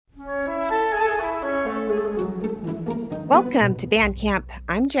Welcome to Band Camp.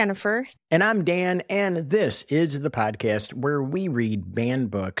 I'm Jennifer. And I'm Dan, and this is the podcast where we read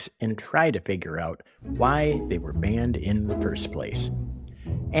banned books and try to figure out why they were banned in the first place.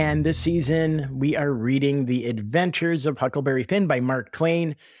 And this season, we are reading The Adventures of Huckleberry Finn by Mark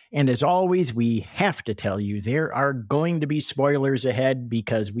Twain. And as always, we have to tell you there are going to be spoilers ahead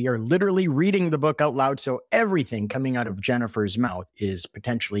because we are literally reading the book out loud, so everything coming out of Jennifer's mouth is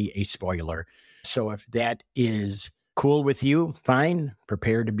potentially a spoiler. So if that is cool with you, fine.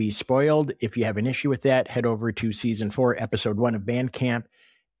 Prepare to be spoiled. If you have an issue with that, head over to Season 4, Episode 1 of Bandcamp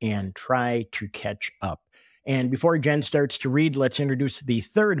and try to catch up. And before Jen starts to read, let's introduce the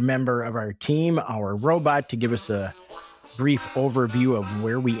third member of our team, our robot, to give us a brief overview of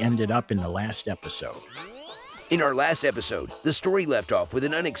where we ended up in the last episode. In our last episode, the story left off with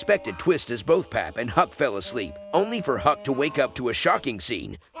an unexpected twist as both Pap and Huck fell asleep, only for Huck to wake up to a shocking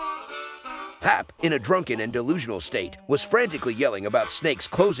scene. Pap, in a drunken and delusional state, was frantically yelling about snakes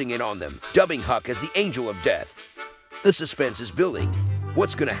closing in on them, dubbing Huck as the Angel of Death. The suspense is building.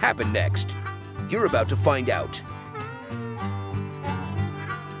 What's going to happen next? You're about to find out.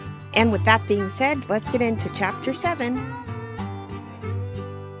 And with that being said, let's get into Chapter 7.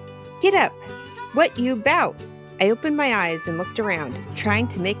 Get up! What you bout? I opened my eyes and looked around, trying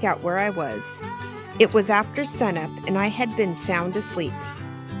to make out where I was. It was after sunup, and I had been sound asleep.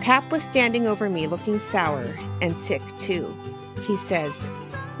 Pap was standing over me looking sour and sick, too. He says,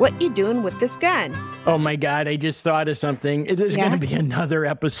 "What you doing with this gun?" Oh my God, I just thought of something. There's going to be another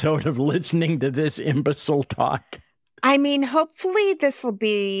episode of listening to this imbecile talk. I mean, hopefully this will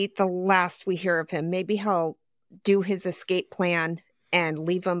be the last we hear of him. Maybe he'll do his escape plan and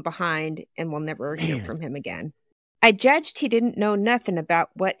leave him behind, and we'll never hear from him again. I judged he didn't know nothing about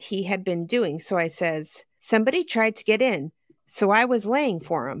what he had been doing, so I says, "Somebody tried to get in, so I was laying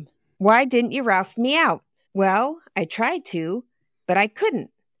for him. Why didn't you roust me out?" "Well, I tried to, but I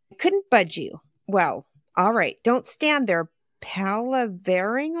couldn't. I couldn't budge you." "Well, all right, don't stand there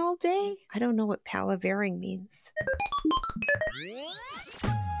palavering all day." I don't know what palavering means.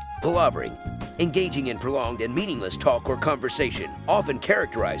 Palavering, engaging in prolonged and meaningless talk or conversation, often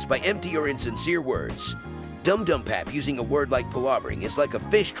characterized by empty or insincere words. Dum Dum Pap using a word like palavering is like a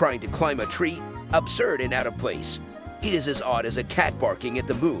fish trying to climb a tree, absurd and out of place. It is as odd as a cat barking at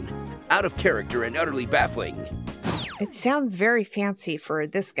the moon, out of character and utterly baffling. It sounds very fancy for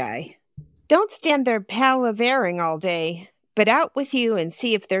this guy. Don't stand there palavering all day, but out with you and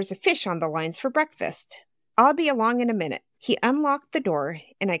see if there's a fish on the lines for breakfast. I'll be along in a minute. He unlocked the door,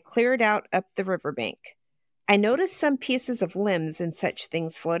 and I cleared out up the riverbank. I noticed some pieces of limbs and such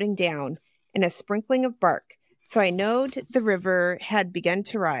things floating down, and a sprinkling of bark, so I knowed the river had begun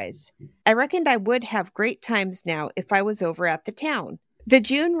to rise. I reckoned I would have great times now if I was over at the town. The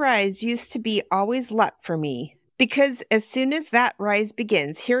June rise used to be always luck for me, because as soon as that rise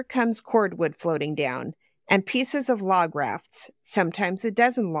begins, here comes cordwood floating down, and pieces of log rafts, sometimes a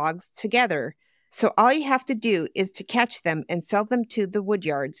dozen logs together. So all you have to do is to catch them and sell them to the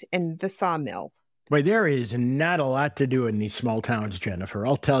woodyards and the sawmill. Boy, there is not a lot to do in these small towns, Jennifer.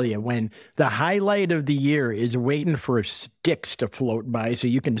 I'll tell you, when the highlight of the year is waiting for sticks to float by so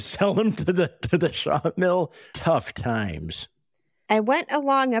you can sell them to the sawmill, tough times. I went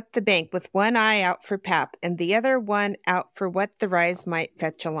along up the bank with one eye out for Pap and the other one out for what the rise might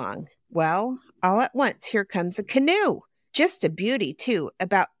fetch along. Well, all at once, here comes a canoe. Just a beauty, too,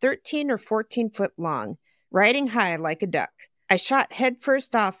 about 13 or 14 foot long, riding high like a duck. I shot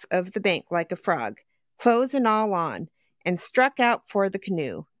headfirst off of the bank like a frog, clothes and all on, and struck out for the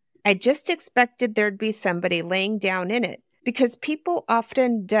canoe. I just expected there'd be somebody laying down in it, because people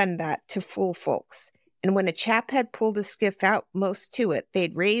often done that to fool folks. And when a chap had pulled a skiff out most to it,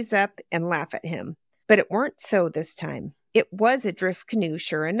 they'd raise up and laugh at him. But it weren't so this time. It was a drift canoe,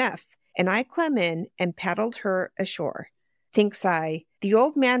 sure enough, and I clomb in and paddled her ashore. Thinks I, the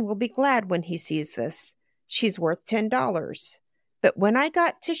old man will be glad when he sees this. She's worth $10. But when I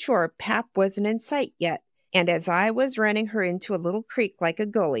got to shore, Pap wasn't in sight yet, and as I was running her into a little creek like a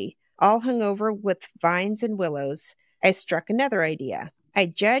gully, all hung over with vines and willows, I struck another idea. I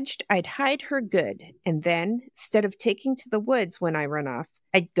judged I'd hide her good, and then, instead of taking to the woods when I run off,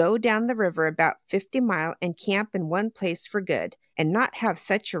 I'd go down the river about 50 miles and camp in one place for good, and not have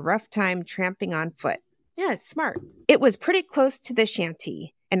such a rough time tramping on foot. Yeah, it's smart. It was pretty close to the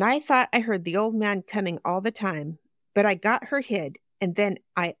shanty, and I thought I heard the old man coming all the time. But I got her hid, and then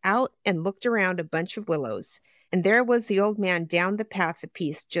I out and looked around a bunch of willows, and there was the old man down the path a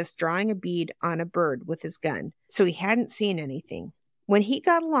piece just drawing a bead on a bird with his gun, so he hadn't seen anything. When he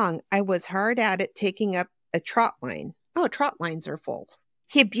got along, I was hard at it taking up a trot line. Oh, trot lines are full.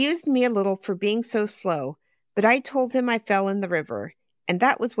 He abused me a little for being so slow, But I told him I fell in the river, and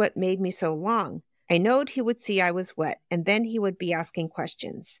that was what made me so long. I knowed he would see I was wet, and then he would be asking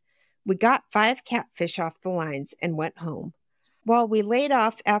questions. We got 5 catfish off the lines and went home. While we laid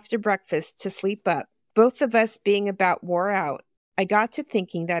off after breakfast to sleep up, both of us being about wore out, I got to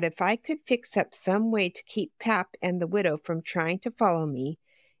thinking that if I could fix up some way to keep Pap and the widow from trying to follow me,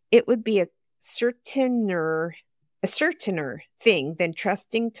 it would be a certainer thing than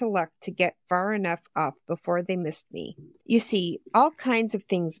trusting to luck to get far enough off before they missed me. You see, all kinds of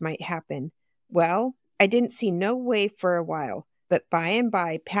things might happen. Well, I didn't see no way for a while, but by and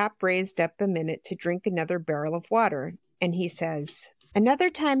by Pap raised up a minute to drink another barrel of water, and he says, "Another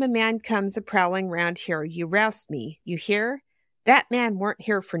time a man comes a-prowling round here, you roust me, you hear? That man weren't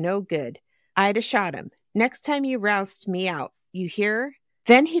here for no good. I'd a shot him. Next time you roust me out, you hear?"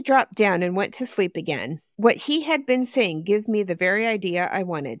 Then he dropped down and went to sleep again. What he had been saying gave me the very idea I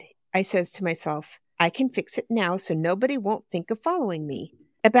wanted. I says to myself, I can fix it now so nobody won't think of following me.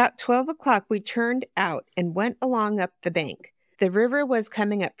 About 12 o'clock we turned out and went along up the bank. The river was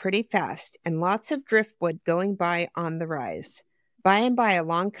coming up pretty fast and lots of driftwood going by on the rise. By and by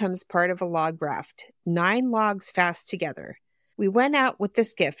along comes part of a log raft, 9 logs fast together. We went out with the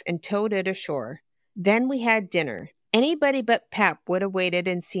skiff and towed it ashore. Then we had dinner. Anybody but Pap would have waited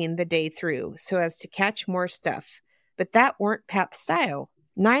and seen the day through so as to catch more stuff. But that weren't Pap's style.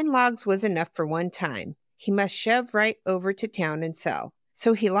 9 logs was enough for one time. He must shove right over to town and sell.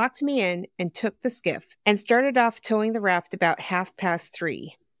 So he locked me in and took the skiff and started off towing the raft about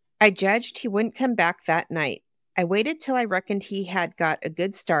 3:30. I judged he wouldn't come back that night. I waited till I reckoned he had got a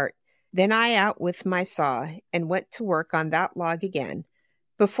good start. Then I out with my saw and went to work on that log again.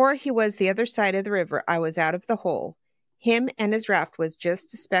 Before he was the other side of the river, I was out of the hole. Him and his raft was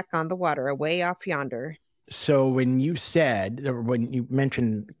just a speck on the water away off yonder. So when you said, or when you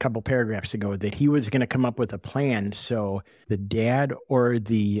mentioned a couple paragraphs ago that he was going to come up with a plan so the dad or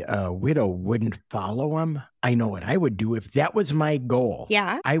the widow wouldn't follow him, I know what I would do if that was my goal.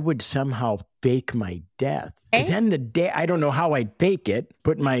 Yeah. I would somehow fake my death. And then the day, I don't know how I'd fake it,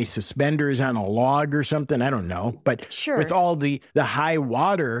 put my suspenders on a log or something, I don't know. But Sure. With all the high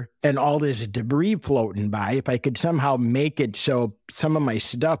water and all this debris floating by, if I could somehow make it so some of my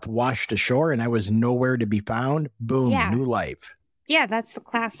stuff washed ashore and I was nowhere to be found, boom, Yeah. new life. Yeah, that's the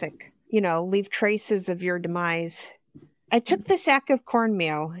classic. Leave traces of your demise. I took the sack of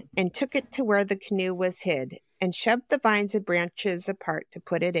cornmeal and took it to where the canoe was hid and shoved the vines and branches apart to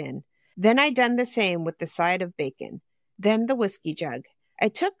put it in. Then I done the same with the side of bacon. Then the whiskey jug. I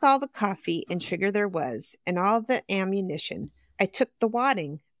took all the coffee and sugar there was, and all the ammunition. I took the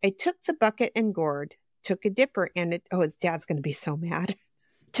wadding. I took the bucket and gourd. Took a dipper and his dad's going to be so mad.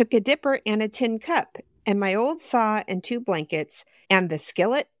 Took a dipper and a tin cup, and my old saw and 2 blankets, and the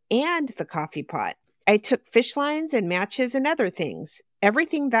skillet and the coffee pot. I took fish lines and matches and other things,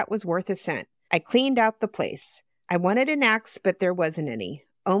 everything that was worth a cent. I cleaned out the place. I wanted an axe, but there wasn't any.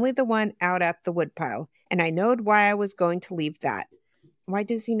 Only the one out at the woodpile, and I knowed why I was going to leave that. Why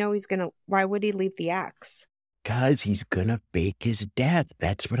does he know why would he leave the axe? 'Cause he's gonna fake his death,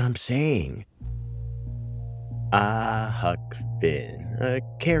 that's what I'm saying. Ah, Huck Finn, a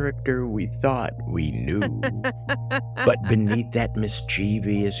character we thought we knew. But beneath that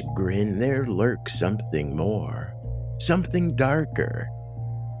mischievous grin there lurks something more, something darker.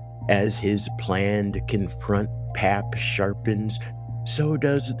 As his plan to confront Pap sharpens, so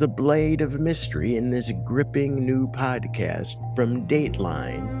does the blade of mystery in this gripping new podcast from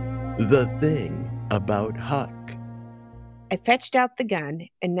Dateline, The Thing About Huck. I fetched out the gun,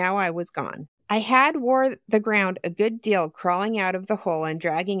 and now I was gone. I had wore the ground a good deal crawling out of the hole and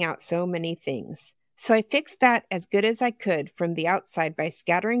dragging out so many things. So I fixed that as good as I could from the outside by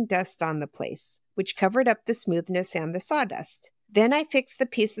scattering dust on the place, which covered up the smoothness and the sawdust. Then I fixed the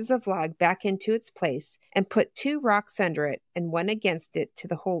pieces of log back into its place and put 2 rocks under it and one against it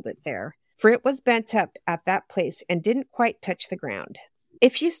to hold it there, for it was bent up at that place and didn't quite touch the ground.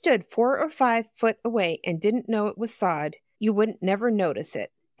 If you stood 4 or 5 foot away and didn't know it was sawed, you wouldn't never notice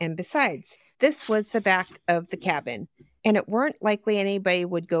it. And besides, this was the back of the cabin, and it weren't likely anybody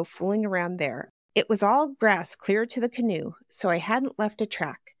would go fooling around there. It was all grass clear to the canoe, so I hadn't left a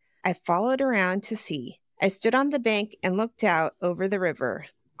track. I followed around to see. I stood on the bank and looked out over the river,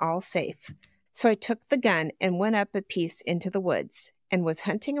 all safe. So I took the gun and went up a piece into the woods and was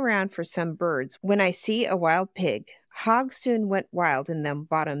hunting around for some birds when I see a wild pig. Hogs soon went wild in them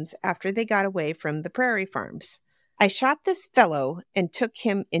bottoms after they got away from the prairie farms. I shot this fellow and took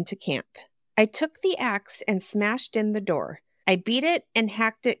him into camp. I took the axe and smashed in the door. I beat it and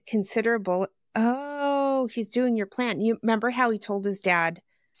hacked it considerable. Oh, he's doing your plan. You remember how he told his dad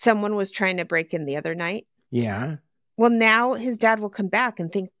someone was trying to break in the other night? Yeah. Well, now his dad will come back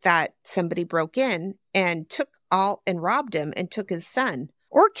and think that somebody broke in and took all and robbed him and took his son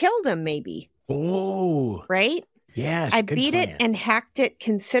or killed him, maybe. Oh. Right? Yes, I good beat plan. it and hacked it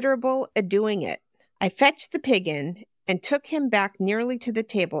considerable a doing it. I fetched the pig in and took him back nearly to the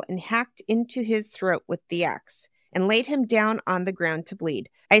table and hacked into his throat with the axe and laid him down on the ground to bleed.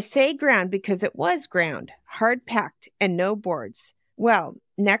 I say ground because it was ground, hard packed and no boards. Well,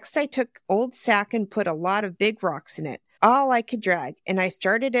 next I took old sack and put a lot of big rocks in it, all I could drag, and I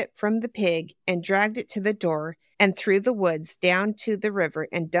started it from the pig and dragged it to the door and through the woods down to the river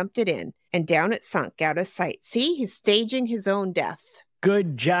and dumped it in, and down it sunk out of sight. See, he's staging his own death.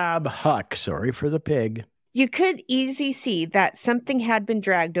 Good job, Huck. Sorry for the pig. You could easily see that something had been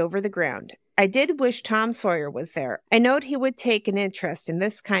dragged over the ground. I did wish Tom Sawyer was there. I knowed he would take an interest in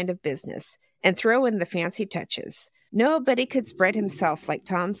this kind of business and throw in the fancy touches. Nobody could spread himself like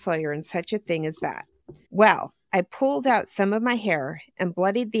Tom Sawyer in such a thing as that. Well, I pulled out some of my hair and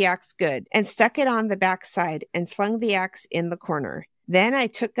bloodied the axe good and stuck it on the back side and slung the axe in the corner. Then I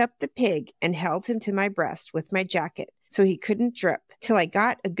took up the pig and held him to my breast with my jacket so he couldn't drip till I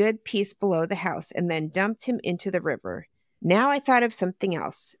got a good piece below the house and then dumped him into the river. Now I thought of something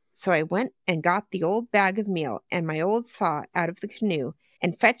else. So I went and got the old bag of meal and my old saw out of the canoe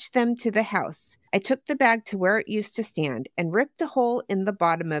and fetched them to the house. I took the bag to where it used to stand and ripped a hole in the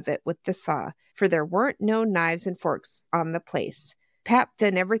bottom of it with the saw, for there weren't no knives and forks on the place. Pap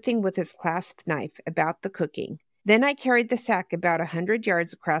done everything with his clasp knife about the cooking. Then I carried the sack about 100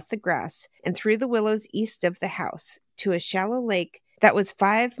 yards across the grass and through the willows east of the house to a shallow lake that was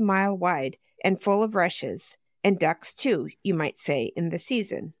 5 miles wide and full of rushes, and ducks too, you might say, in the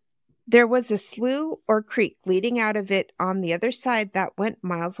season. There was a slough or creek leading out of it on the other side that went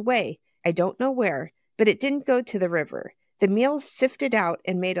miles away. I don't know where, but it didn't go to the river. The meal sifted out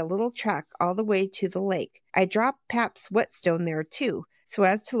and made a little track all the way to the lake. I dropped Pap's whetstone there too, so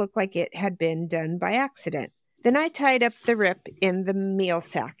as to look like it had been done by accident. Then I tied up the rip in the meal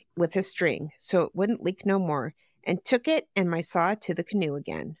sack with a string so it wouldn't leak no more, and took it and my saw to the canoe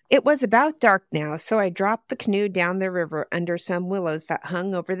again. It was about dark now, so I dropped the canoe down the river under some willows that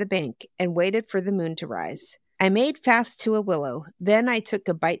hung over the bank and waited for the moon to rise. I made fast to a willow. Then I took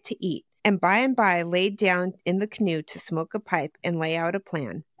a bite to eat, and by laid down in the canoe to smoke a pipe and lay out a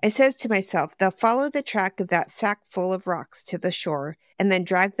plan. I says to myself, they'll follow the track of that sack full of rocks to the shore and then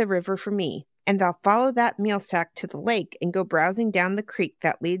drag the river for me. And they'll follow that meal sack to the lake and go browsing down the creek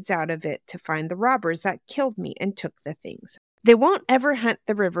that leads out of it to find the robbers that killed me and took the things. They won't ever hunt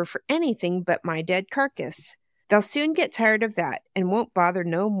the river for anything but my dead carcass. They'll soon get tired of that and won't bother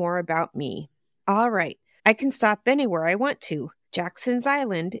no more about me. All right, I can stop anywhere I want to. Jackson's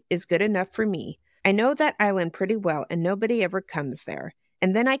Island is good enough for me. I know that island pretty well and nobody ever comes there.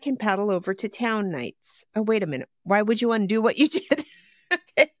 And then I can paddle over to town nights. Oh, wait a minute. Why would you undo what you did?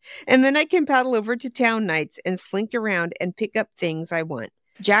 Okay. And then I can paddle over to town nights and slink around and pick up things I want.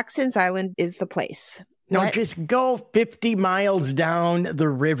 Jackson's Island is the place. No, What? just go 50 miles down the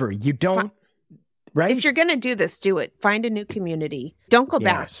river. You don't, right? If you're going to do this, do it. Find a new community. Don't go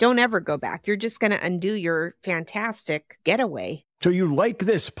back. Yes. Don't ever go back. You're just going to undo your fantastic getaway. So you like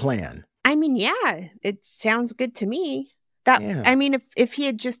this plan? I mean, yeah, it sounds good to me. That Yeah. I mean, if he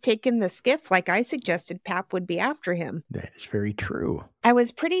had just taken the skiff like I suggested, Pap would be after him. That is very true. I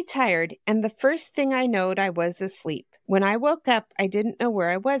was pretty tired, and the first thing I knowed, I was asleep. When I woke up, I didn't know where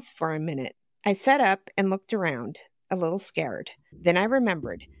I was for a minute. I sat up and looked around, a little scared. Then I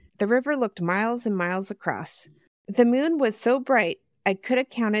remembered. The river looked miles and miles across. The moon was so bright, I could have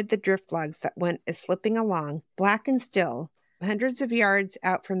counted the drift logs that went slipping along, black and still, hundreds of yards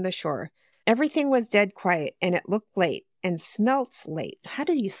out from the shore. Everything was dead quiet, and it looked late. And smelt late. How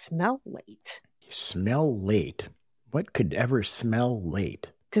do you smell late? You smell late. What could ever smell late?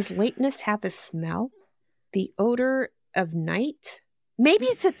 Does lateness have a smell? The odor of night? Maybe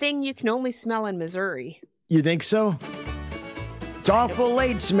it's a thing you can only smell in Missouri. You think so? It's awful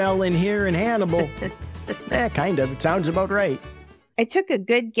late smell in here in Hannibal. Kind of. It sounds about right. I took a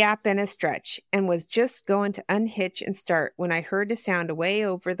good gap and a stretch and was just going to unhitch and start when I heard a sound away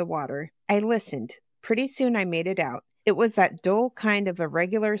over the water. I listened. Pretty soon I made it out. It was that dull kind of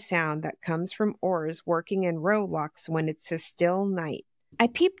irregular sound that comes from oars working in rowlocks when it's a still night. I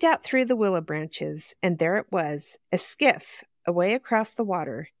peeped out through the willow branches, and there it was, a skiff, away across the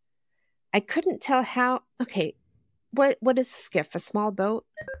water. I couldn't tell how... Okay, what is a skiff? A small boat?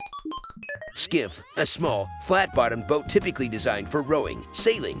 Skiff, a small, flat-bottomed boat typically designed for rowing,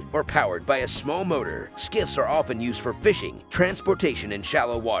 sailing, or powered by a small motor. Skiffs are often used for fishing, transportation in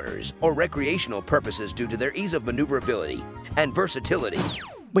shallow waters, or recreational purposes due to their ease of maneuverability and versatility.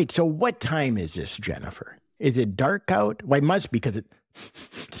 Wait, so what time is this, Jennifer? Is it dark out? Well, it must be because it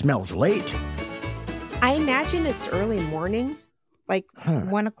smells late. I imagine it's early morning, like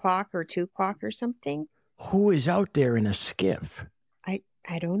 1 o'clock or 2 o'clock or something. Who is out there in a skiff?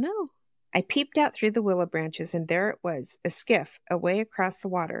 I don't know. I peeped out through the willow branches, and there it was, a skiff away across the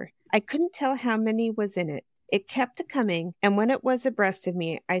water. I couldn't tell how many was in it. It kept a-coming, and when it was abreast of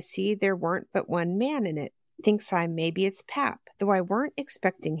me, I see there weren't but one man in it. Thinks I, maybe it's Pap, though I weren't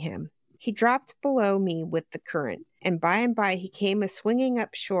expecting him. He dropped below me with the current, and by he came a-swinging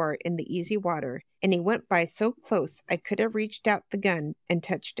up shore in the easy water, and he went by so close I could have reached out the gun and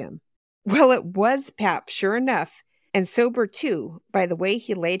touched him. Well, it was Pap, sure enough, and sober too, by the way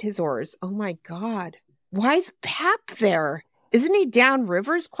he laid his oars. Oh my God. Why's Pap there? Isn't he down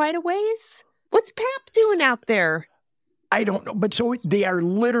rivers quite a ways? What's Pap doing out there? I don't know, but so they are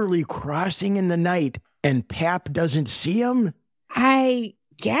literally crossing in the night, and Pap doesn't see him? I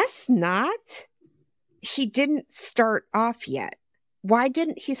guess not. He didn't start off yet. Why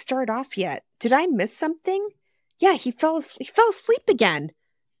didn't he start off yet? Did I miss something? Yeah, he fell asleep again.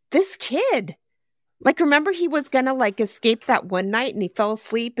 This kid. Like, remember he was gonna escape that one night and he fell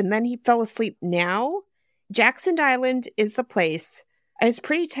asleep, and then he fell asleep now? Jackson Island is the place. I was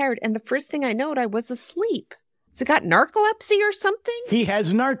pretty tired, and the first thing I knowed, I was asleep. Has he got narcolepsy or something? He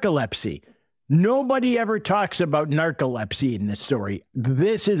has narcolepsy. Nobody ever talks about narcolepsy in this story.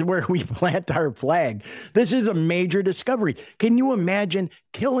 This is where we plant our flag. This is a major discovery. Can you imagine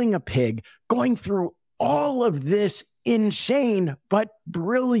killing a pig, going through all of this insane but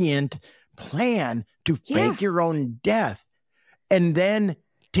brilliant plan to fake your own death, and then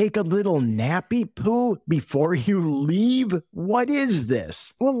take a little nappy poo before you leave? What is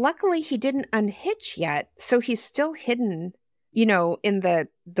this? Well, luckily he didn't unhitch yet, so he's still hidden, in the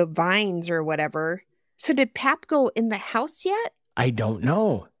vines or whatever. So did Pap go in the house yet? I don't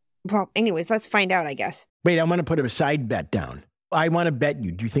know. Well, anyways, let's find out, I guess. Wait, I'm going to put a side bet down. I want to bet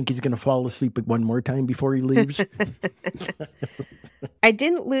you. Do you think he's going to fall asleep one more time before he leaves? I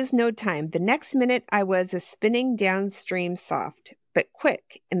didn't lose no time. The next minute I was spinning downstream soft, but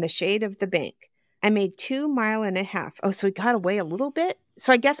quick in the shade of the bank. I made 2.5 miles. Oh, so he got away a little bit?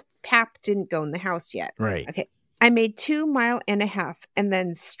 So I guess Pap didn't go in the house yet. Right. Okay. I made 2.5 miles and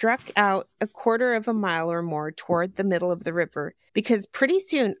then struck out 1/4 mile or more toward the middle of the river, because pretty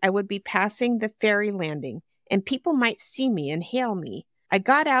soon I would be passing the ferry landing and people might see me and hail me. I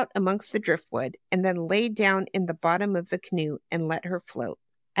got out amongst the driftwood and then laid down in the bottom of the canoe and let her float.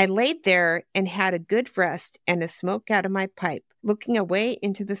 I laid there and had a good rest and a smoke out of my pipe, looking away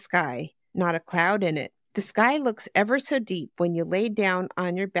into the sky, not a cloud in it. The sky looks ever so deep when you lay down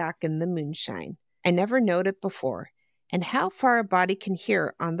on your back in the moonshine. I never knowed it before, and how far a body can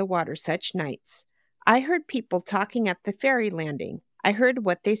hear on the water such nights. I heard people talking at the ferry landing. I heard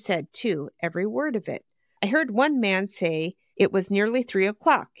what they said, too, every word of it. I heard one man say it was nearly 3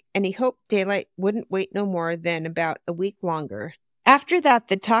 o'clock, and he hoped daylight wouldn't wait no more than about a week longer. After that,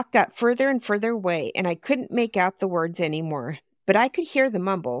 the talk got further and further away, and I couldn't make out the words any more. But I could hear the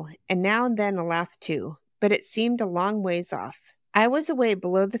mumble, and now and then a laugh, too, but it seemed a long ways off. I was away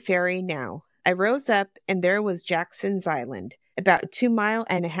below the ferry now. I rose up, and there was Jackson's Island, about 2.5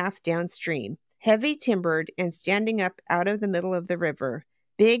 miles downstream, heavy timbered and standing up out of the middle of the river,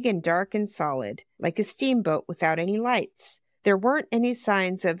 big and dark and solid, like a steamboat without any lights. There weren't any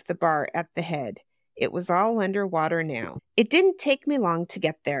signs of the bar at the head. It was all under water now. It didn't take me long to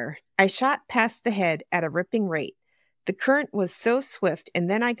get there. I shot past the head at a ripping rate. The current was so swift, and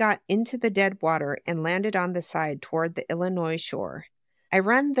then I got into the dead water and landed on the side toward the Illinois shore. I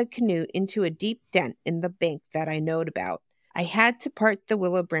run the canoe into a deep dent in the bank that I knowed about. I had to part the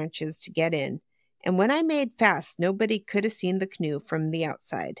willow branches to get in, and when I made fast, nobody could have seen the canoe from the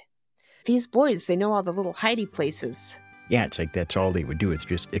outside. These boys, they know all the little hidey places. Yeah, it's like that's all they would do is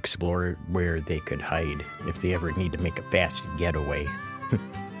just explore where they could hide if they ever need to make a fast getaway.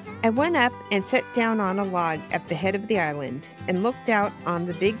 I went up and sat down on a log at the head of the island and looked out on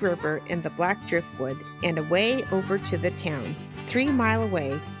the big river and the black driftwood and away over to the town, 3 miles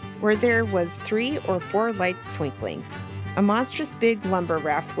away, where there was 3 or 4 lights twinkling. A monstrous big lumber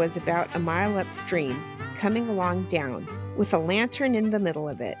raft was about 1 mile upstream, coming along down, with a lantern in the middle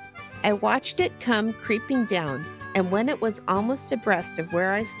of it. I watched it come creeping down, and when it was almost abreast of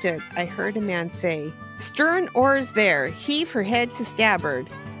where I stood, I heard a man say, "Stern oars there, heave her head to starboard."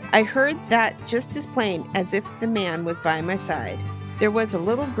 I heard that just as plain as if the man was by my side. There was a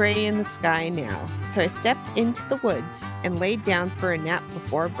little gray in the sky now, so I stepped into the woods and laid down for a nap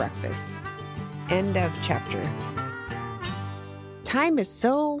before breakfast. End of chapter. time is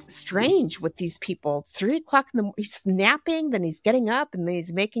so strange with these people. 3 o'clock in the morning, he's napping, then he's getting up, and then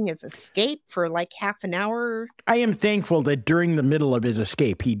he's making his escape for like half an hour. I am thankful that during the middle of his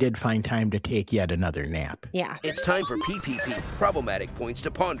escape, he did find time to take yet another nap. Yeah. It's time for PPP, problematic points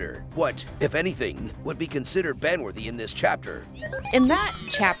to ponder. What, if anything, would be considered banworthy in this chapter? In that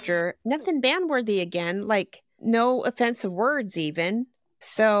chapter, nothing banworthy again, like no offensive words even.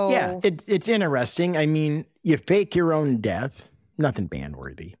 So yeah, it's interesting. I mean, you fake your own death, nothing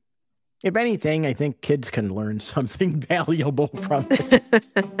banworthy. If anything, I think kids can learn something valuable from it.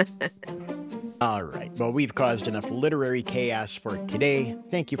 All right. Well, we've caused enough literary chaos for today.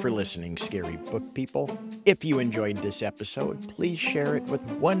 Thank you for listening, scary book people. If you enjoyed this episode, please share it with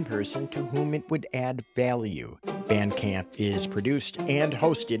one person to whom it would add value. Bandcamp is produced and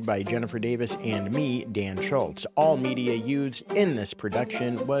hosted by Jennifer Davis and me, Dan Schultz. All media used in this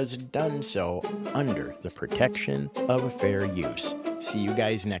production was done so under the protection of fair use. See you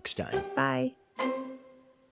guys next time. Bye.